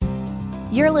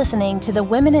You're listening to the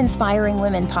Women Inspiring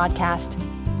Women podcast.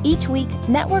 Each week,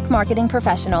 network marketing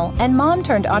professional and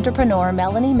mom-turned-entrepreneur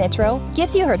Melanie Mitro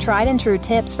gives you her tried and true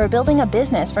tips for building a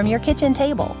business from your kitchen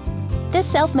table. This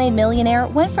self-made millionaire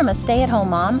went from a stay-at-home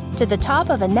mom to the top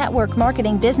of a network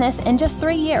marketing business in just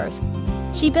 3 years.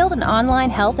 She built an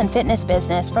online health and fitness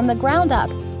business from the ground up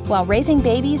while raising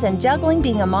babies and juggling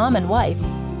being a mom and wife.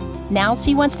 Now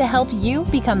she wants to help you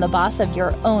become the boss of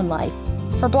your own life.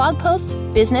 For blog posts,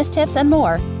 business tips, and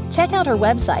more, check out her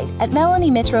website at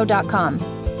melaniemitro.com.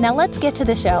 Now let's get to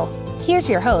the show. Here's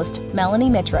your host, Melanie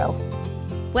Mitro.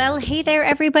 Well, hey there,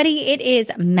 everybody. It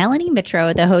is Melanie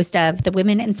Mitro, the host of the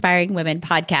Women Inspiring Women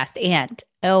podcast. And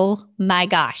oh my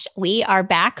gosh, we are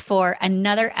back for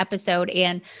another episode.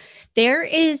 And there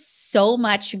is so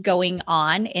much going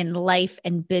on in life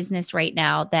and business right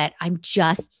now that I'm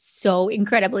just so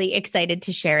incredibly excited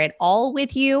to share it all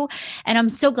with you. And I'm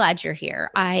so glad you're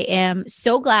here. I am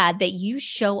so glad that you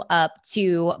show up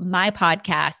to my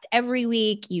podcast every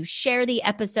week. You share the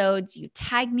episodes, you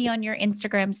tag me on your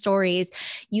Instagram stories,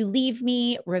 you leave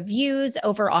me reviews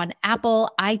over on Apple,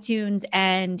 iTunes,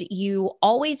 and you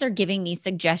always are giving me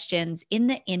suggestions in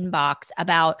the inbox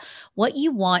about what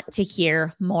you want to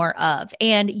hear more of.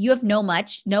 And you have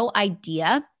no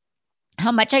idea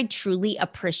how much I truly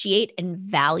appreciate and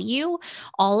value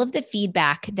all of the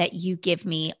feedback that you give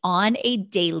me on a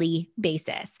daily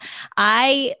basis.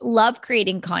 I love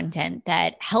creating content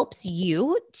that helps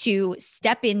you to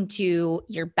step into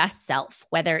your best self,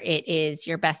 whether it is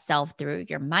your best self through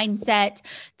your mindset,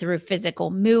 through physical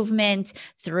movement,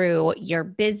 through your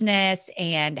business,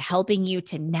 and helping you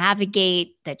to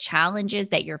navigate the challenges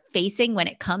that you're facing when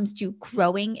it comes to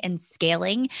growing and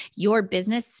scaling your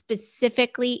business,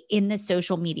 specifically in the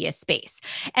social media space.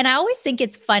 And I always think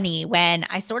it's funny when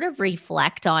I sort of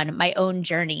reflect on my own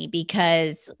journey,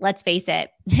 because let's face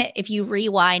it, if you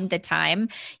rewind the time,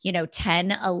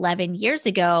 10, 11 years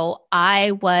ago,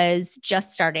 I was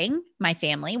just starting my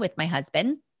family with my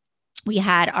husband. We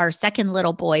had our second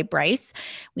little boy, Bryce.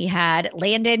 We had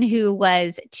Landon, who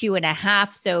was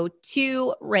 2.5. So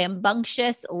 2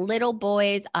 rambunctious little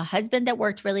boys, a husband that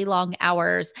worked really long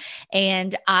hours.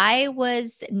 And I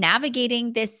was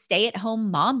navigating this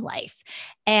stay-at-home mom life.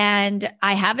 And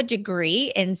I have a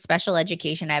degree in special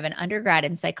education. I have an undergrad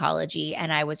in psychology,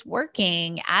 and I was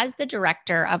working as the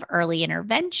director of early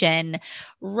intervention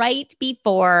right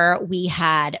before we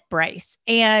had Bryce.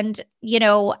 And,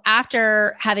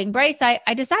 after having Bryce, I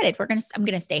decided I'm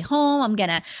going to stay home. I'm going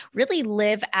to really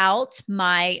live out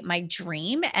my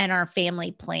dream and our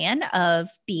family plan of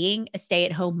being a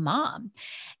stay-at-home mom.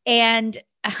 And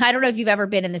I don't know if you've ever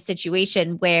been in the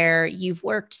situation where you've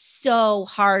worked so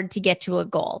hard to get to a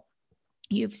goal.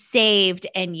 You've saved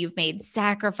and you've made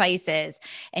sacrifices,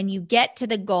 and you get to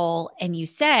the goal and you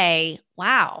say,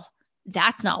 wow,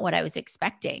 that's not what I was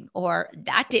expecting, or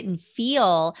that didn't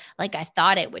feel like I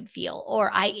thought it would feel, or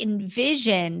I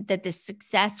envisioned that the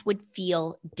success would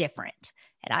feel different.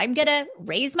 And I'm going to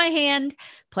raise my hand,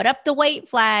 put up the white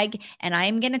flag, and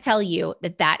I'm going to tell you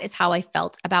that that is how I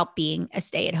felt about being a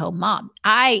stay-at-home mom.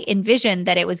 I envisioned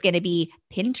that it was going to be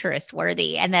Pinterest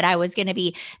worthy, and that I was going to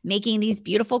be making these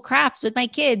beautiful crafts with my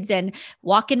kids and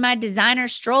walking my designer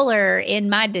stroller in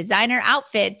my designer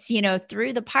outfits,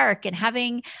 through the park, and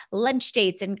having lunch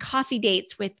dates and coffee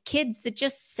dates with kids that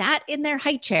just sat in their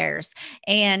high chairs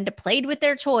and played with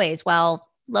their toys. Well,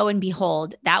 lo and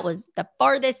behold, that was the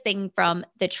farthest thing from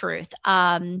the truth.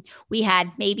 We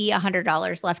had maybe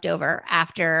 $100 left over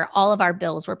after all of our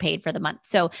bills were paid for the month.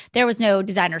 So there was no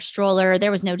designer stroller,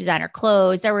 there was no designer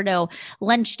clothes, there were no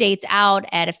lunch dates out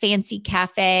at a fancy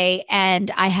cafe,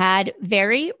 and I had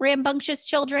very rambunctious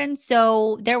children.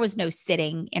 So there was no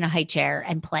sitting in a high chair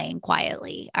and playing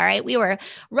quietly. All right. We were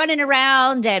running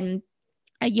around and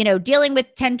dealing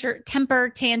with temper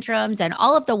tantrums and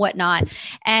all of the whatnot.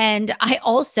 And I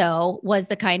also was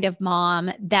the kind of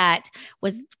mom that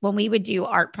was, when we would do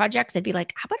art projects, I'd be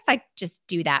like, how about if I just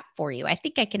do that for you? I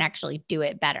think I can actually do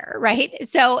it better. Right.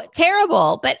 So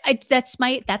terrible, but that's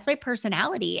my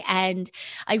personality. And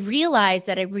I realized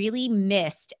that I really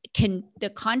missed the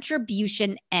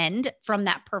contribution end from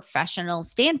that professional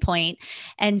standpoint.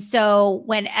 And so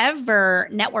whenever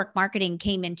network marketing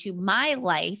came into my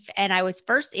life and I was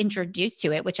first introduced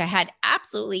to it, which I had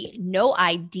absolutely no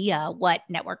idea what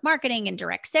network marketing and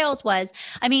direct sales was.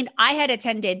 I mean, I had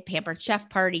attended Pampered Chef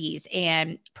parties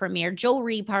and premier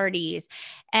jewelry parties.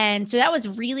 And so that was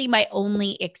really my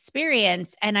only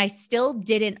experience. And I still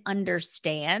didn't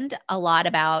understand a lot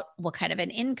about what kind of an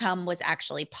income was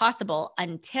actually possible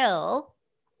until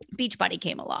Beachbody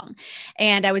came along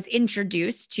and I was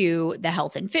introduced to the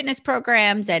health and fitness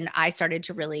programs, and I started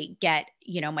to really get,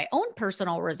 my own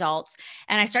personal results.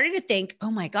 And I started to think,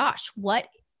 oh my gosh, what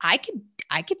I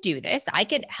could do this. I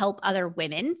could help other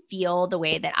women feel the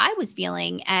way that I was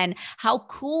feeling. And how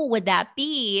cool would that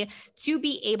be to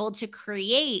be able to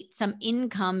create some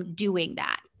income doing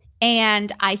that?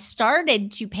 And I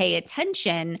started to pay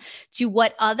attention to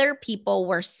what other people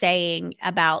were saying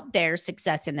about their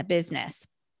success in the business.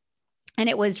 And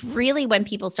it was really when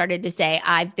people started to say,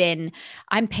 I'm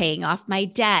paying off my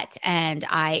debt and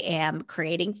I am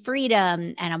creating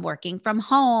freedom and I'm working from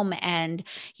home and,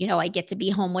 I get to be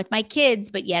home with my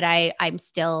kids, but yet I'm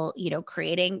still,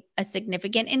 creating a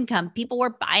significant income. People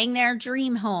were buying their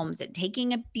dream homes and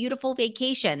taking beautiful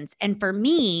vacations. And for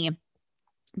me,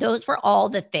 those were all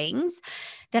the things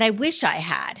that I wish I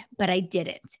had, but I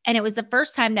didn't. And it was the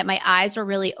first time that my eyes were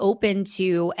really open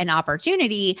to an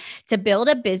opportunity to build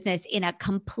a business in a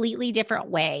completely different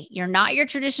way. You're not your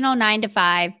traditional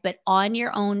 9-to-5, but on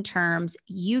your own terms.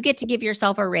 You get to give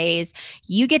yourself a raise.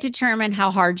 You get to determine how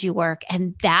hard you work.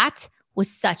 And that was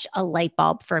such a light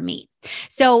bulb for me.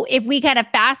 So if we kind of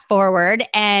fast forward,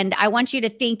 and I want you to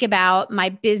think about my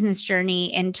business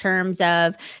journey in terms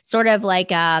of sort of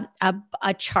like a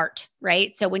chart,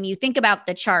 right? So when you think about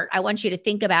the chart, I want you to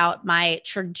think about my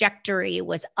trajectory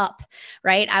was up,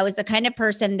 right? I was the kind of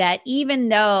person that even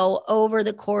though over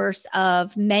the course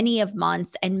of many of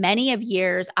months and many of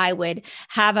years, I would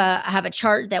have a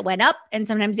chart that went up, and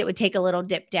sometimes it would take a little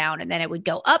dip down, and then it would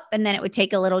go up, and then it would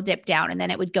take a little dip down, and then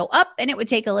it would go up, and it would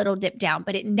take a little dip down,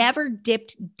 but it never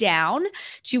dipped down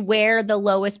to where the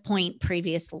lowest point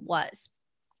previous was,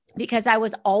 because I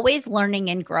was always learning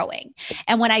and growing.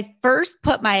 And when I first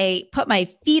put my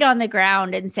feet on the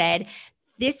ground and said,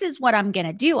 this is what I'm going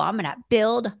to do. I'm going to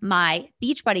build my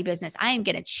Beachbody business. I am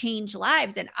going to change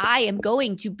lives, and I am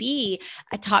going to be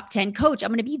a top 10 coach. I'm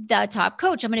going to be the top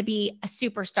coach. I'm going to be a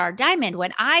superstar diamond.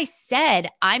 When I said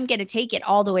I'm going to take it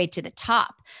all the way to the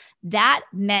top, that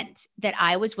meant that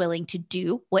I was willing to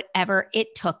do whatever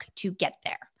it took to get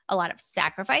there. A lot of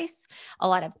sacrifice, a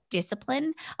lot of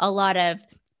discipline, a lot of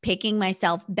picking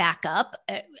myself back up,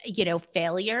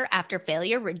 failure after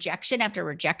failure, rejection after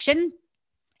rejection,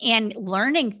 and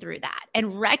learning through that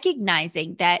and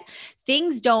recognizing that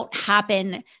things don't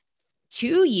happen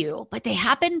to you, but they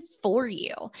happen for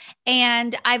you.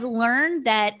 And I've learned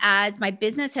that as my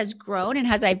business has grown and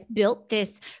as I've built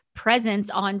this presence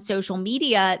on social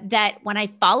media, that when I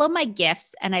follow my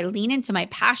gifts and I lean into my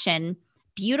passion,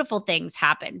 beautiful things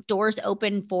happen. Doors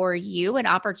open for you and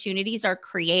opportunities are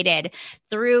created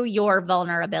through your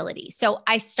vulnerability. So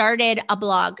I started a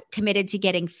blog committed to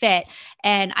getting fit,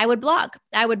 and I would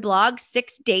blog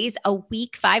 6 days a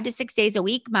week, 5 to 6 days a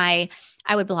week. I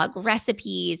would blog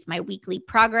recipes, my weekly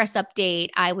progress update.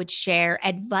 I would share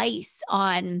advice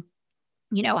on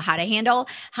how to handle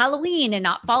Halloween and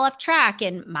not fall off track,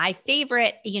 and my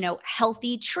favorite,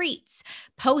 healthy treats,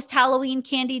 post-Halloween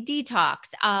candy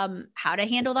detox, how to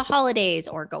handle the holidays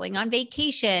or going on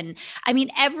vacation. I mean,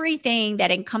 everything that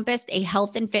encompassed a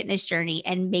health and fitness journey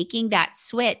and making that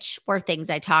switch were things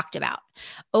I talked about.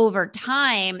 Over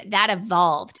time, that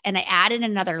evolved and I added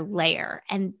another layer,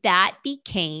 and that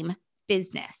became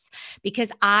business,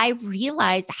 because I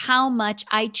realized how much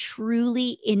I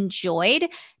truly enjoyed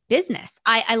business.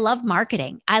 I love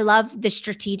marketing. I love the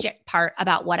strategic part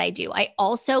about what I do. I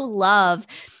also love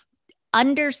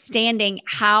understanding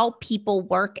how people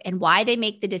work and why they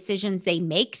make the decisions they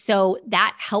make. So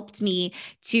that helped me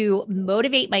to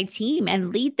motivate my team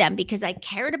and lead them, because I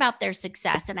cared about their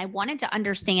success and I wanted to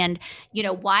understand,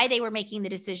 why they were making the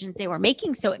decisions they were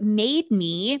making. So it made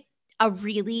me a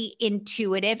really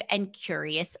intuitive and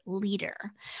curious leader.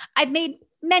 I've made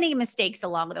many mistakes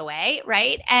along the way,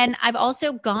 right? And I've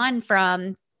also gone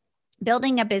from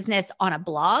building a business on a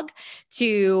blog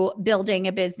to building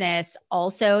a business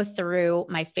also through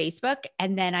my Facebook.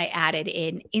 And then I added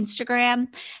in Instagram.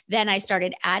 Then I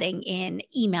started adding in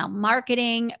email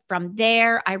marketing. From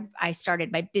there, I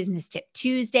started my Business Tip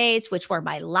Tuesdays, which were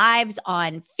my lives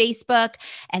on Facebook.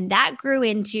 And that grew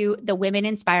into the Women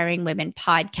Inspiring Women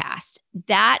podcast.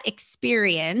 That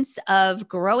experience of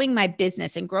growing my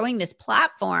business and growing this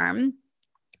platform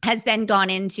has then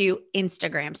gone into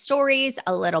Instagram stories,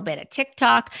 a little bit of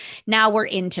TikTok. Now we're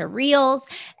into Reels,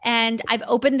 and I've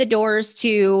opened the doors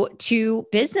to two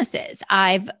businesses.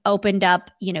 I've opened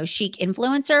up, Chic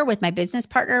Influencer with my business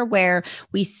partner, where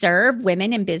we serve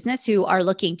women in business who are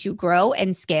looking to grow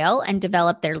and scale and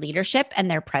develop their leadership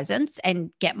and their presence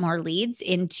and get more leads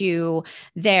into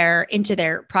their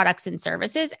products and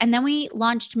services. And then we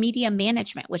launched Media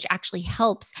Management, which actually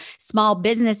helps small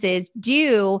businesses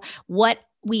do what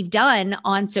we've done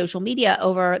on social media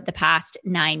over the past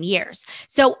 9 years.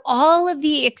 So all of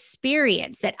the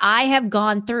experience that I have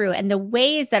gone through and the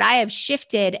ways that I have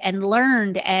shifted and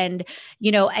learned and,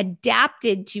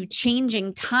 adapted to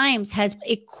changing times has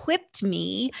equipped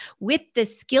me with the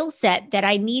skill set that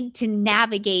I need to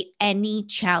navigate any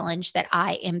challenge that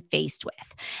I am faced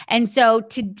with. And so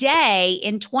today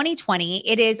in 2020,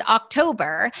 it is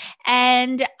October,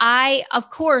 and of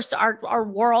course, our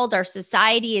world, our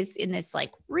society is in this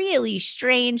like really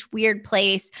strange, weird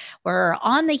place. We're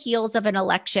on the heels of an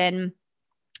election.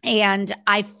 And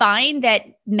I find that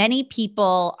many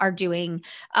people are doing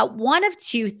one of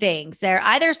two things. They're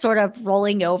either sort of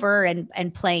rolling over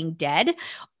and playing dead,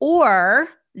 or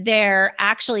they're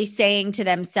actually saying to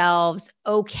themselves,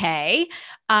 okay,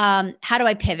 how do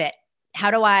I pivot? How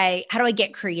do I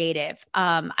get creative?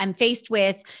 I'm faced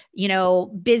with,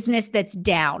 business that's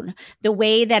down. The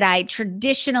way that I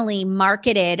traditionally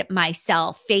marketed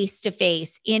myself face to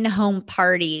face in home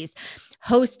parties,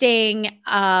 hosting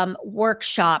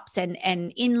workshops and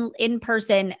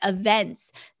in-person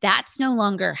events, that's no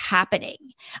longer happening.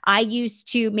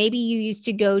 Maybe you used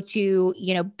to go to,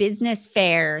 business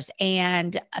fairs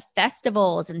and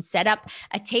festivals and set up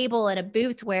a table at a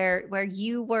booth where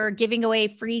you were giving away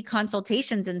free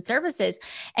consultations and services.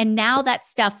 And now that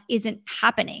stuff isn't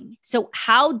happening. So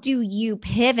how do you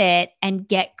pivot and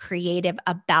get creative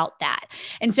about that?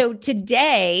 And so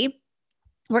today,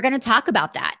 we're going to talk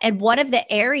about that. And one of the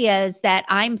areas that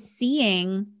I'm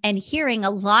seeing and hearing a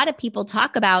lot of people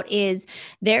talk about is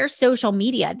their social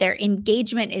media. Their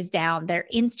engagement is down. Their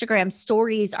Instagram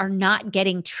stories are not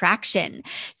getting traction.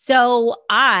 So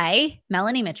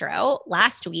Melanie Mitro,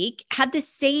 last week had the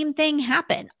same thing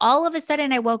happen. All of a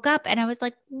sudden I woke up and I was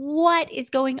like, what is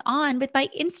going on with my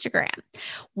Instagram?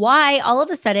 Why all of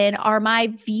a sudden are my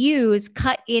views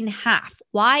cut in half?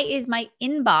 Why is my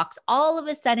inbox all of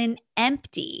a sudden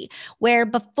empty where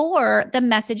before the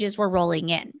messages were rolling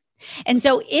in? And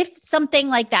so if something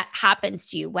like that happens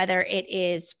to you, whether it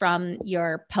is from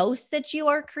your posts that you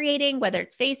are creating, whether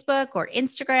it's Facebook or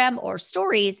Instagram or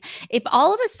stories, if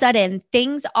all of a sudden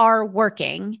things are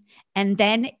working and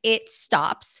then it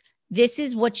stops, this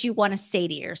is what you want to say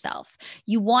to yourself.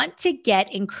 You want to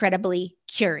get incredibly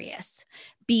curious.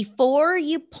 Before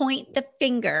you point the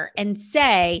finger and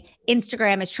say,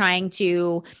 Instagram is trying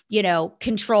to,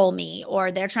 control me,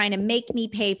 or they're trying to make me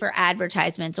pay for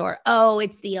advertisements, or, oh,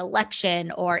 it's the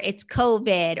election, or it's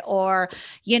COVID, or,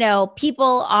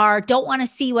 people don't want to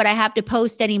see what I have to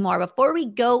post anymore. Before we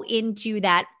go into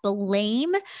that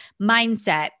blame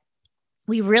mindset,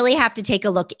 we really have to take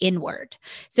a look inward.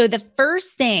 So the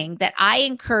first thing that I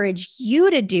encourage you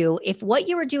to do, if what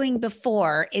you were doing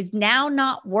before is now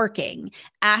not working,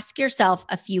 ask yourself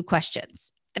a few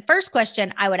questions. The first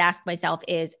question I would ask myself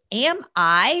is, am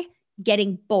I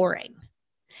getting boring?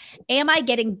 Am I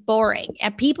getting boring?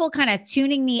 Are people kind of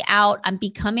tuning me out? I'm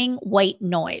becoming white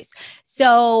noise.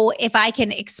 So if I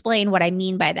can explain what I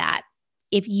mean by that,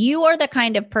 if you are the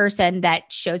kind of person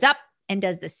that shows up and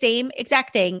does the same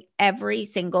exact thing every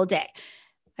single day.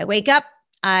 I wake up,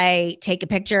 I take a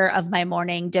picture of my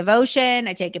morning devotion.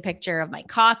 I take a picture of my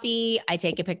coffee. I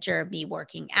take a picture of me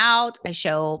working out. I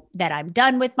show that I'm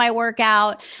done with my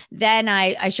workout. Then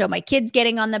I show my kids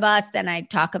getting on the bus. Then I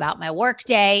talk about my work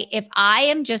day. If I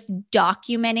am just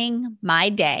documenting my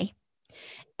day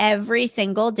every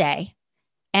single day,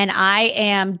 and I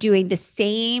am doing the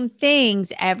same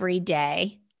things every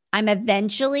day, I'm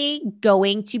eventually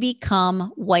going to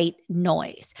become white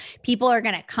noise. People are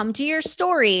going to come to your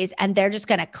stories and they're just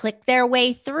going to click their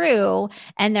way through,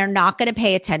 and they're not going to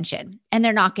pay attention and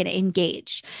they're not going to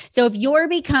engage. So if you're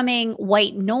becoming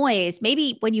white noise,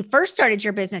 maybe when you first started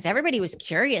your business, everybody was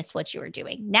curious what you were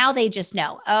doing. Now they just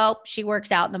know, oh, she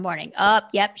works out in the morning. Oh,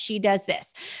 yep, she does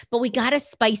this. But we got to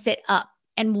spice it up.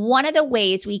 And one of the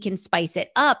ways we can spice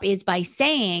it up is by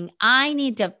saying, I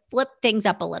need to flip things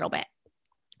up a little bit.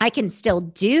 I can still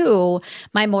do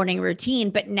my morning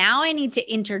routine, but now I need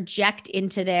to interject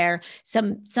into there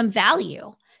some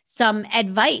value, some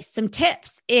advice, some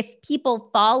tips. If people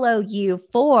follow you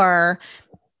for,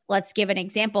 let's give an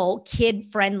example,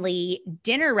 kid-friendly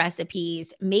dinner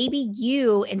recipes, maybe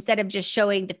you, instead of just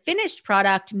showing the finished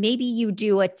product, maybe you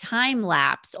do a time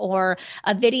lapse or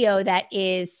a video that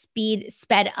is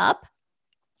sped up,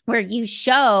 where you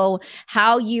show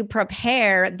how you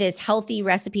prepare this healthy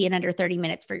recipe in under 30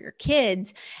 minutes for your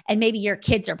kids. And maybe your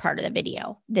kids are part of the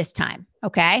video this time.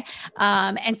 Okay.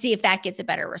 And see if that gets a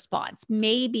better response.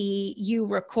 Maybe you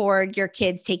record your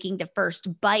kids taking the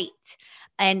first bite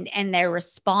and their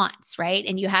response, right?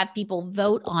 And you have people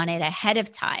vote on it ahead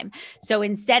of time. So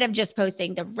instead of just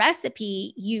posting the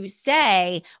recipe, you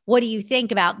say, what do you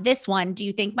think about this one? Do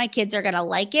you think my kids are going to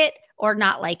like it or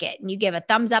not like it? And you give a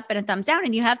thumbs up and a thumbs down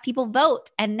and you have people vote.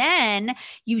 And then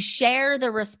you share the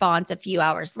response a few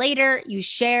hours later, you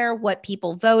share what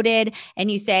people voted and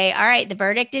you say, all right, the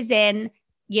verdict is in.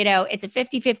 It's a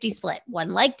 50-50 split.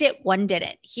 One liked it, one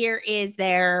didn't. Here is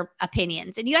their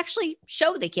opinions. And you actually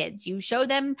show the kids, you show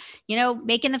them,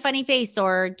 making the funny face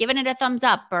or giving it a thumbs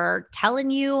up or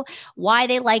telling you why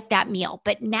they like that meal.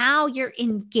 But now you're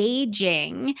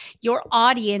engaging your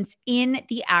audience in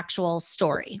the actual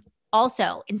story.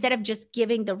 Also, instead of just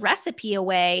giving the recipe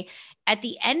away, at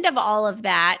the end of all of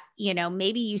that,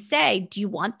 maybe you say, do you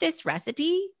want this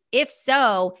recipe? If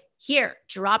so, here,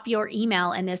 drop your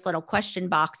email in this little question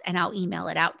box and I'll email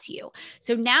it out to you.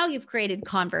 So now you've created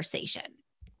conversation.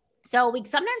 So we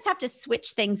sometimes have to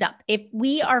switch things up. If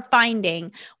we are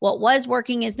finding what was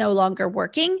working is no longer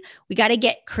working, we got to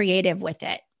get creative with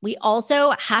it. We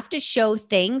also have to show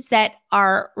things that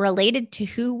are related to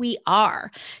who we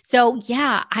are. So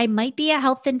yeah, I might be a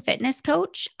health and fitness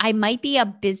coach. I might be a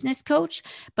business coach,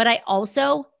 but I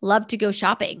also love to go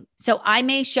shopping. So I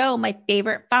may show my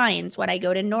favorite finds when I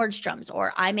go to Nordstrom's,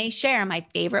 or I may share my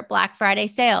favorite Black Friday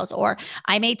sales, or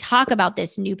I may talk about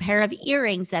this new pair of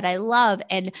earrings that I love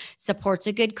and supports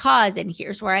a good cause. And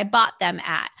here's where I bought them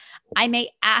at. I may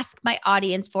ask my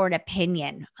audience for an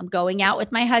opinion. I'm going out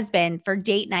with my husband for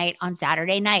date night on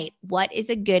Saturday night. What is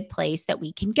a good place that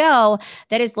we can go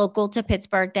that is local to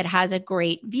Pittsburgh, that has a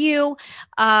great view,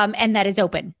 and that is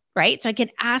open, right? So I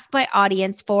can ask my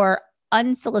audience for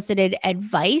unsolicited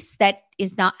advice that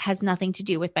has nothing to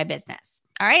do with my business.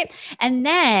 All right. And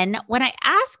then when I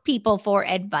ask people for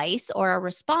advice or a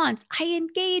response, I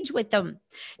engage with them.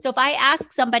 So if I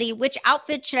ask somebody, which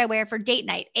outfit should I wear for date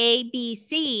night, A, B,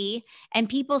 C, and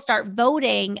people start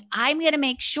voting, I'm going to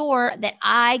make sure that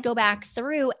I go back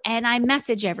through and I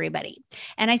message everybody.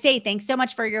 And I say, thanks so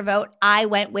much for your vote. I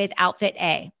went with outfit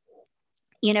A.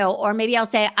 Or maybe I'll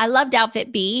say, I loved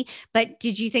outfit B, but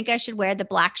did you think I should wear the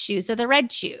black shoes or the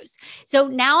red shoes? So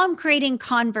now I'm creating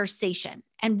conversation.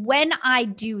 And when I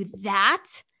do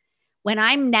that, when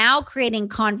I'm now creating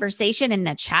conversation in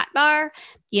the chat bar,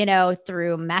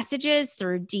 through messages,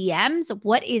 through DMs,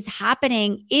 what is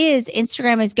happening is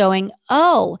Instagram is going,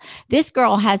 oh, this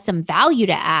girl has some value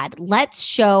to add. Let's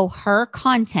show her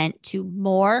content to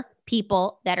more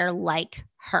people that are like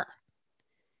her.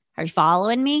 Are you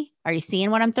following me? Are you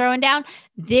seeing what I'm throwing down?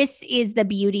 This is the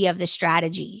beauty of the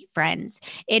strategy, friends.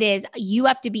 It is, you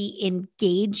have to be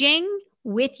engaging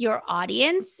with your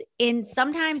audience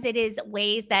sometimes it is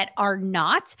ways that are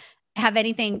not have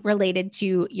anything related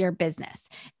to your business.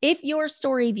 If your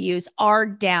story views are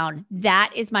down,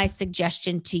 that is my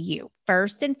suggestion to you.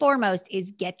 First and foremost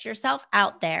is get yourself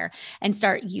out there and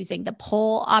start using the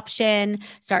poll option,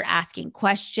 start asking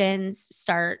questions,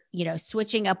 start,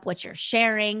 switching up what you're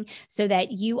sharing so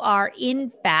that you are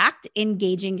in fact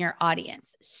engaging your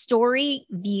audience. Story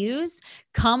views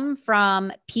come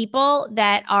from people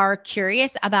that are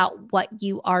curious about what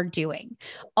you are doing.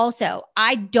 Also,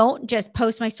 I don't just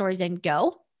post my stories and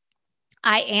go.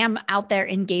 I am out there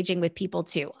engaging with people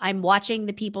too. I'm watching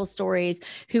the people's stories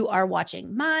who are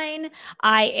watching mine.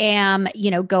 I am,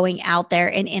 going out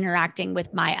there and interacting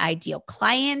with my ideal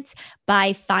client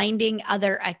by finding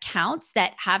other accounts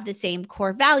that have the same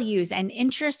core values and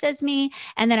interests as me.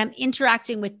 And then I'm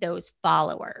interacting with those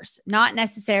followers, not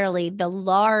necessarily the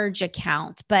large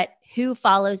account, but who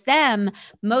follows them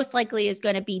most likely is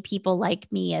going to be people like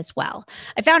me as well.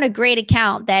 I found a great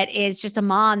account that is just a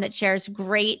mom that shares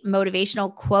great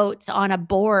motivational quotes on a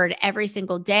board every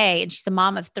single day. And she's a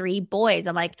mom of 3 boys.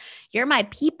 I'm like, you're my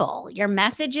people. Your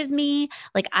message is me.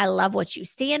 Like, I love what you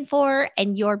stand for,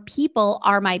 and your people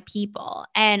are my people.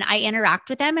 And I interact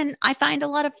with them, and I find a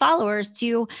lot of followers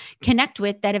to connect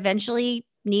with that eventually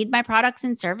need my products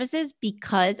and services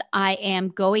because I am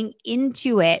going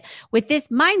into it with this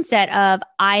mindset of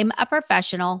I'm a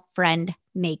professional friend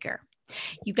maker.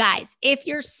 You guys, if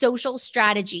your social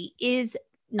strategy is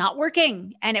not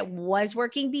working and it was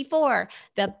working before,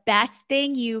 the best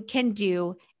thing you can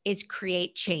do is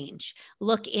create change.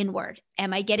 Look inward.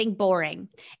 Am I getting boring?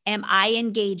 Am I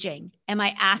engaging? Am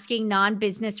I asking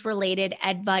non-business related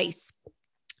advice?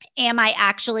 Am I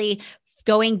actually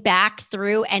going back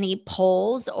through any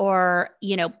polls or,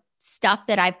 stuff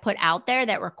that I've put out there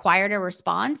that required a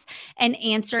response and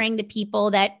answering the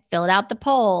people that filled out the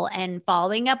poll and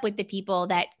following up with the people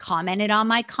that commented on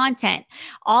my content?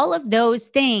 All of those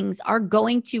things are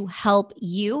going to help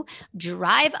you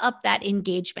drive up that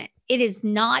engagement. It is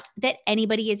not that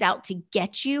anybody is out to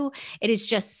get you. It is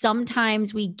just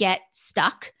sometimes we get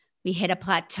stuck. We hit a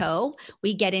plateau.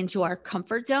 We get into our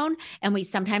comfort zone, and we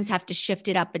sometimes have to shift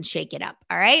it up and shake it up.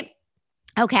 All right.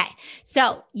 Okay.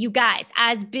 So you guys,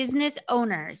 as business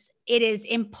owners, it is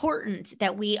important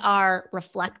that we are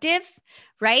reflective,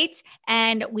 right?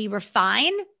 And we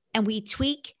refine and we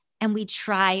tweak and we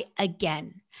try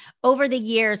again. Over the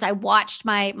years, I watched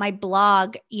my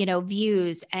blog,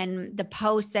 views and the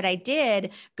posts that I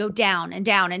did go down and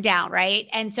down and down, right?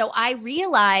 And so I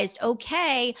realized,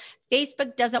 okay,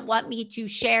 Facebook doesn't want me to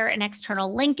share an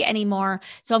external link anymore.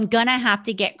 So I'm going to have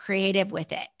to get creative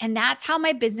with it. And that's how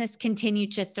my business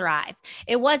continued to thrive.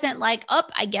 It wasn't like, oh,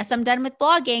 I guess I'm done with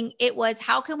blogging. It was,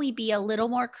 how can we be a little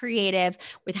more creative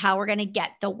with how we're going to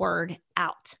get the word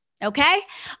out? Okay.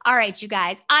 All right, you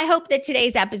guys. I hope that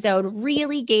today's episode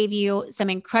really gave you some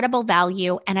incredible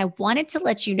value. And I wanted to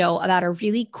let you know about a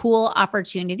really cool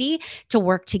opportunity to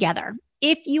work together.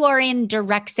 If you are in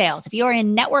direct sales, if you are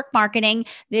in network marketing,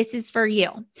 this is for you.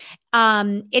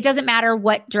 It doesn't matter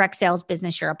what direct sales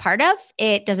business you're a part of.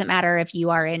 It doesn't matter if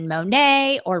you are in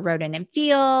Monet or Roden and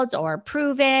Fields or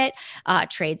Prove It,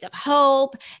 Trades of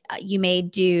Hope. You may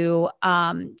do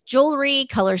jewelry,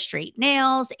 Color Street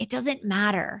Nails. It doesn't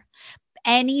matter.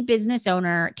 Any business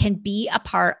owner can be a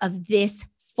part of this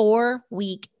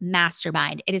 4-week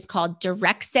mastermind. It is called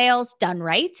Direct Sales Done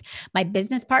Right. My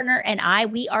business partner and I,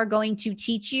 we are going to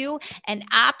teach you an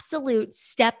absolute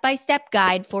step-by-step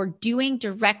guide for doing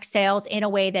direct sales in a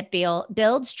way that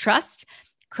builds trust,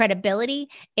 credibility.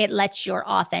 It lets your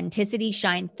authenticity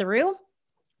shine through.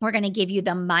 We're going to give you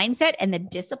the mindset and the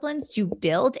disciplines to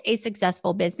build a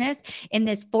successful business in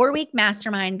this 4-week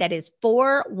mastermind that is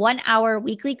 4 one-hour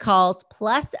weekly calls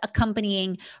plus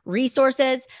accompanying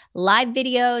resources, live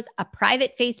videos, a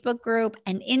private Facebook group,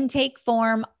 an intake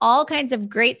form, all kinds of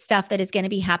great stuff that is going to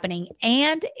be happening.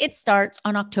 And it starts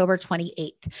on October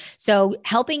 28th. So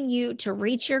helping you to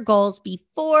reach your goals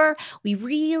before we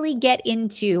really get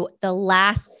into the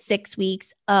last 6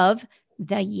 weeks of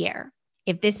the year.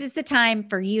 If this is the time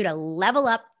for you to level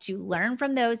up, to learn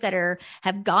from those that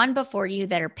have gone before you,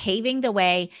 that are paving the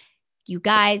way, you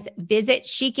guys visit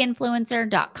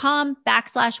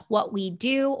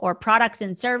chicinfluencer.com/what-we-do or products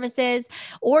and services,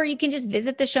 or you can just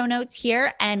visit the show notes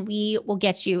here and we will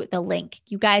get you the link.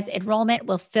 You guys, enrollment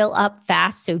will fill up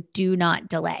fast, so do not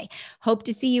delay. Hope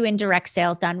to see you in Direct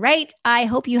Sales Done Right. I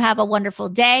hope you have a wonderful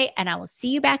day, and I will see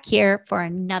you back here for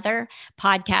another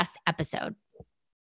podcast episode.